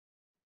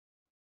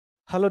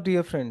Hello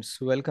dear friends,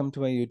 welcome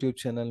to my YouTube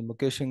channel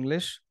Mukesh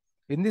English.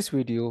 In this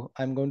video,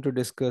 I'm going to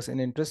discuss an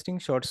interesting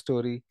short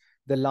story,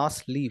 The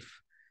Last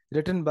Leaf,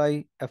 written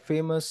by a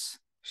famous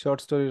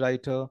short story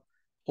writer,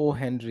 O.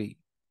 Henry.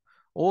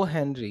 O.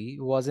 Henry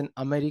was an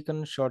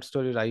American short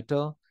story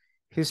writer.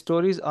 His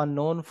stories are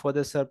known for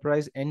their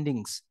surprise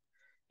endings.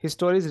 His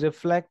stories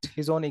reflect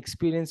his own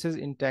experiences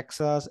in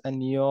Texas and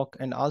New York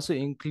and also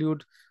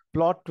include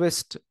plot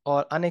twists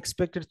or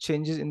unexpected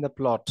changes in the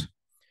plot.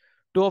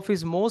 Two of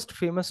his most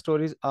famous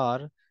stories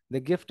are The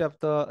Gift of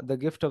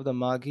the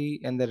Magi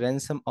and The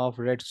Ransom of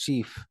Red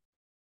Chief.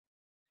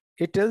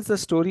 It tells the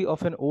story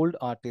of an old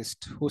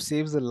artist who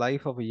saves the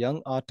life of a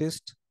young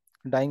artist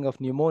dying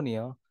of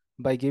pneumonia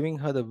by giving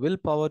her the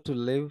willpower to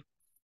live.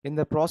 In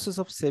the process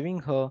of saving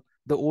her,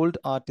 the old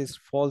artist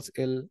falls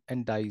ill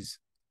and dies.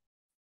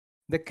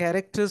 The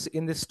characters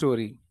in this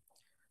story.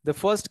 The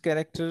first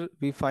character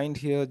we find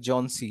here,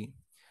 Johnsy.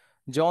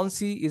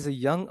 Johnsy is a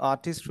young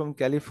artist from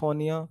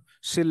California.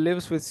 She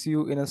lives with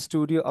Sue in a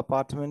studio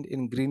apartment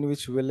in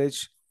Greenwich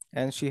Village,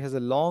 and she has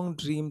a long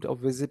dreamed of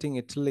visiting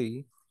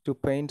Italy to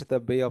paint the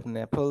Bay of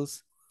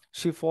Naples.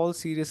 She falls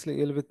seriously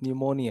ill with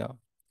pneumonia.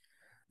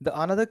 The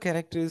another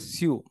character is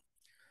Sue.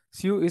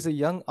 Sue is a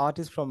young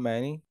artist from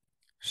Maine.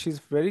 She's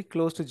very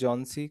close to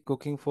Johnsy,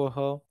 cooking for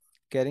her,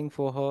 caring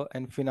for her,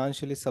 and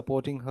financially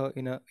supporting her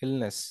in her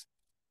illness.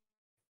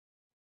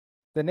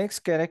 The next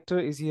character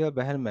is here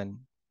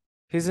Behrman.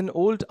 He's an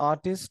old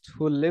artist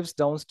who lives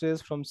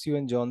downstairs from Sue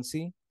and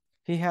Johnsy.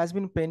 He has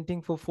been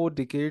painting for 4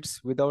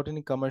 decades without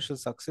any commercial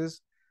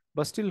success,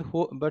 but still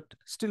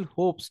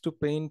hopes to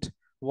paint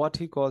what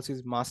he calls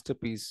his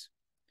masterpiece.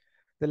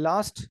 The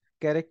last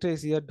character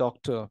is here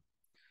Doctor.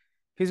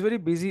 He's a very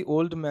busy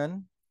old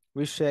man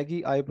with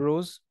shaggy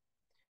eyebrows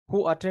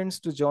who attends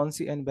to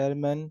Johnsy and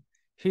Behrman.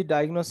 He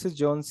diagnoses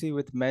Johnsy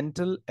with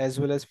mental as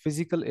well as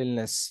physical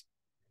illness.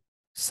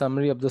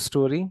 Summary of the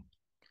story.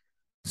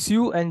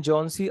 Sue and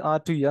Johnsy are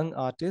two young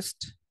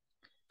artists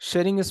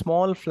sharing a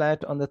small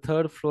flat on the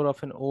third floor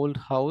of an old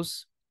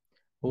house.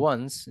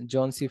 Once,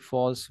 Johnsy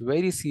falls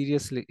very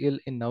seriously ill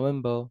in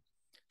November.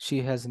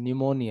 She has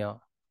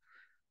pneumonia.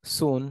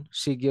 Soon,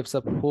 she gives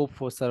up hope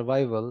for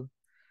survival.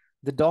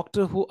 The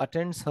doctor who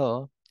attends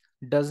her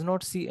does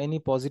not see any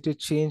positive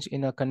change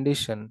in her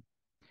condition.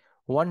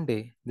 One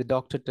day, the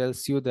doctor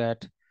tells Sue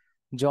that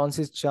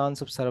Johnsy's chance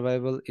of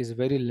survival is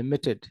very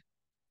limited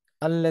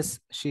unless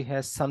she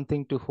has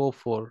something to hope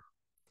for.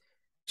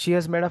 She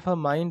has made up her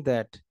mind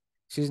that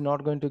she is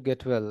not going to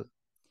get well.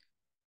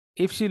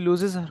 If she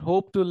loses her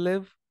hope to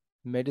live,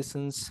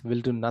 medicines will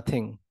do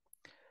nothing.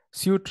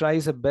 Sue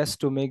tries her best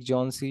to make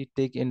Johnsy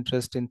take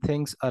interest in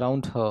things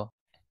around her.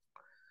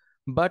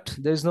 But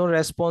there is no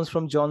response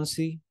from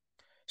Johnsy.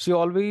 She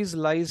always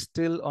lies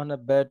still on a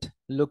bed,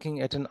 looking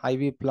at an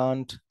ivy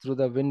plant through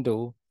the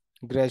window,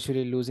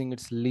 gradually losing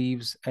its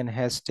leaves, and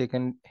has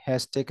taken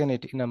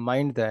it in her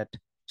mind that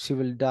she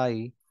will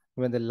die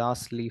when the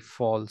last leaf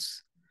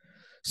falls.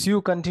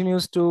 Sue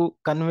continues to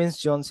convince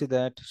Johnsy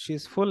that she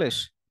is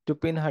foolish to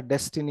pin her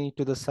destiny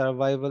to the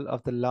survival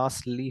of the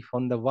last leaf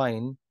on the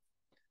vine.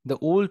 The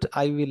old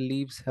ivy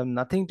leaves have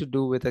nothing to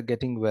do with her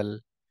getting well.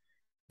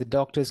 The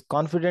doctor is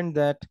confident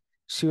that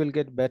she will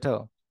get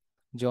better.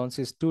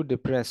 Johnsy is too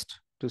depressed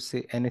to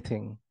say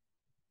anything.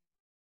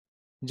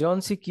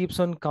 Johnsy keeps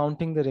on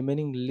counting the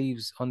remaining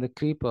leaves on the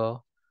creeper.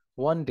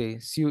 One day,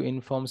 Sue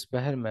informs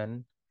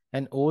Behrman,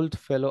 an old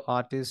fellow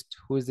artist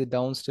who is the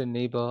downstairs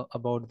neighbor,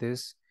 about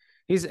this.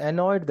 He's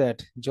annoyed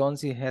that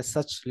Johnsy has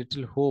such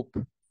little hope.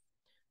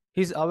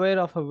 He's aware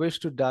of her wish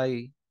to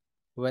die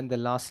when the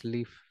last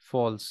leaf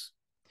falls.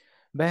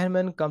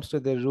 Behrman comes to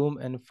their room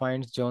and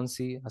finds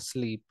Johnsy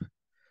asleep.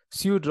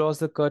 Sue draws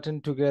the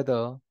curtain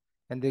together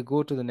and they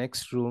go to the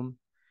next room.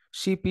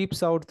 She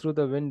peeps out through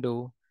the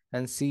window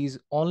and sees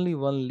only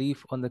one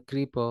leaf on the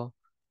creeper,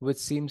 which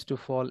seems to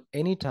fall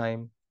any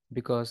time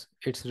because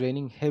it's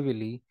raining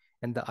heavily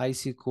and the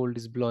icy cold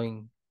is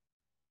blowing.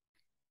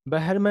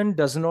 Behrman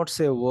does not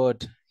say a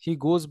word. He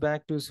goes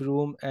back to his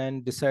room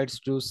and decides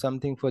to do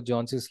something for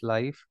Johnsy's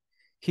life.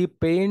 He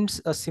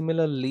paints a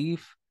similar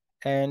leaf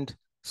and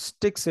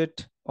sticks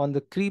it on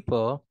the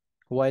creeper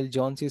while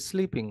Johnsy is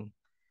sleeping.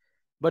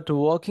 But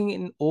walking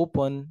in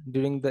open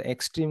during the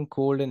extreme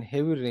cold and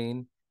heavy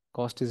rain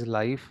cost his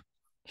life.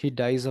 He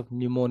dies of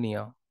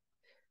pneumonia.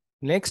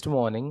 Next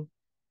morning,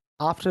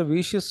 after a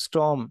vicious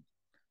storm,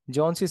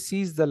 Johnsy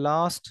sees the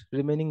last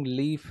remaining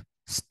leaf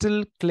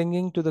still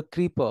clinging to the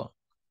creeper.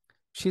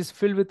 She is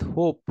filled with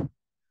hope.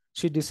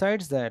 She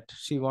decides that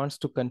she wants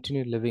to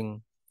continue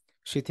living.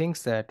 She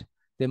thinks that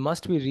there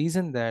must be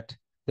reason that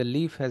the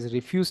leaf has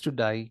refused to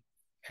die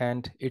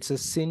and it's a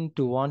sin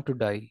to want to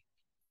die.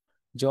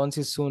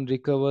 Johnsy soon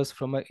recovers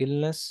from her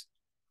illness.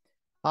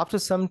 After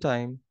some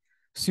time,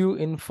 Sue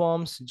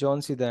informs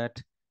Johnsy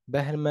that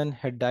Behrman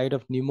had died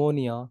of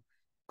pneumonia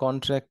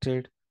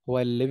contracted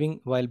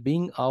while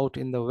being out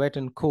in the wet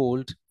and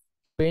cold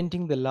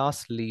painting the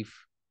last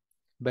leaf.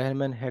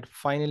 Behrman had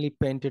finally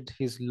painted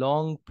his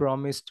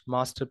long-promised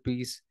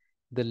masterpiece,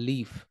 The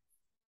Leaf,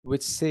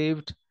 which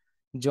saved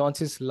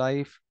Johnsy's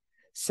life.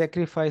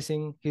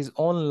 sacrificing his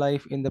own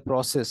life in the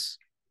process.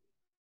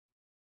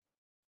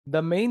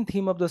 The main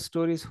theme of the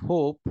story is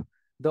hope.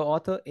 The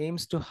author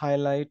aims to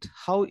highlight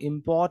how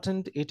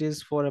important it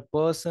is for a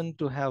person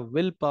to have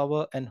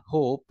willpower and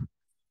hope.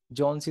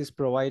 Jones is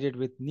provided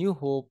with new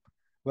hope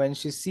when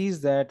she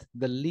sees that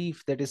the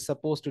leaf that is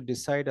supposed to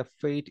decide a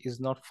fate is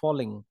not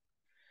falling.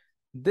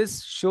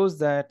 This shows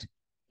that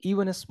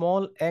even a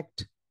small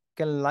act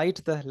can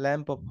light the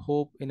lamp of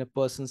hope in a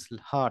person's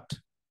heart.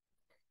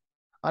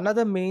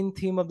 Another main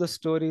theme of the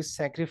story is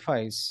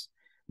sacrifice.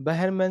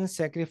 Behrman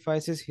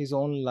sacrifices his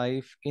own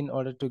life in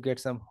order to get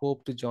some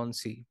hope to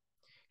Johnsy.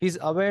 He's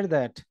aware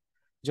that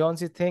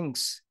Johnsy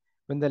thinks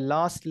when the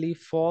last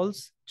leaf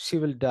falls, she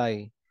will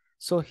die.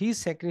 So he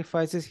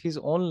sacrifices his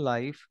own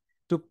life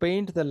to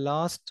paint the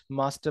last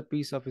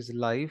masterpiece of his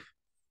life.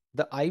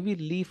 The ivy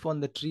leaf on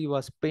the tree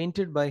was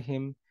painted by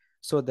him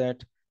so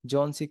that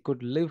Johnsy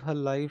could live her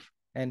life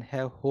and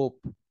have hope.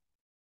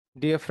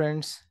 Dear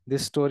friends,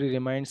 this story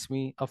reminds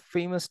me of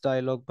famous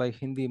dialogue by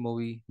Hindi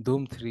movie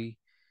Dhoom 3.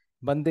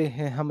 बंदे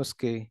हैं हम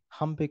उसके,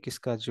 हम पे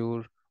किसका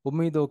जोर,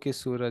 उम्मीदों के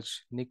सूरज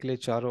निकले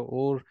चारों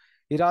ओर,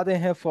 इरादे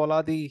हैं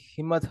फौलादी,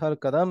 हिम्मत हर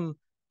कदम,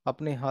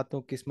 अपने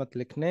हाथों किस्मत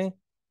लिखने,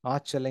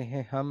 आज चले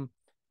हैं हम,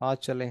 आज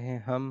चले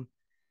हैं हम.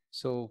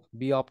 So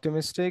be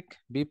optimistic,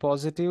 be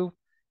positive,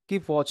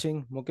 keep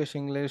watching Mukesh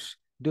English,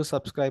 do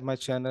subscribe my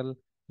channel,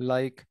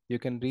 like, you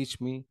can reach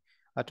me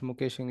at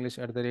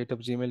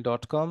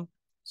mukeshenglish@gmail.com.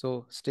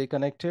 So stay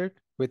connected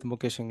with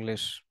Mukesh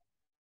English.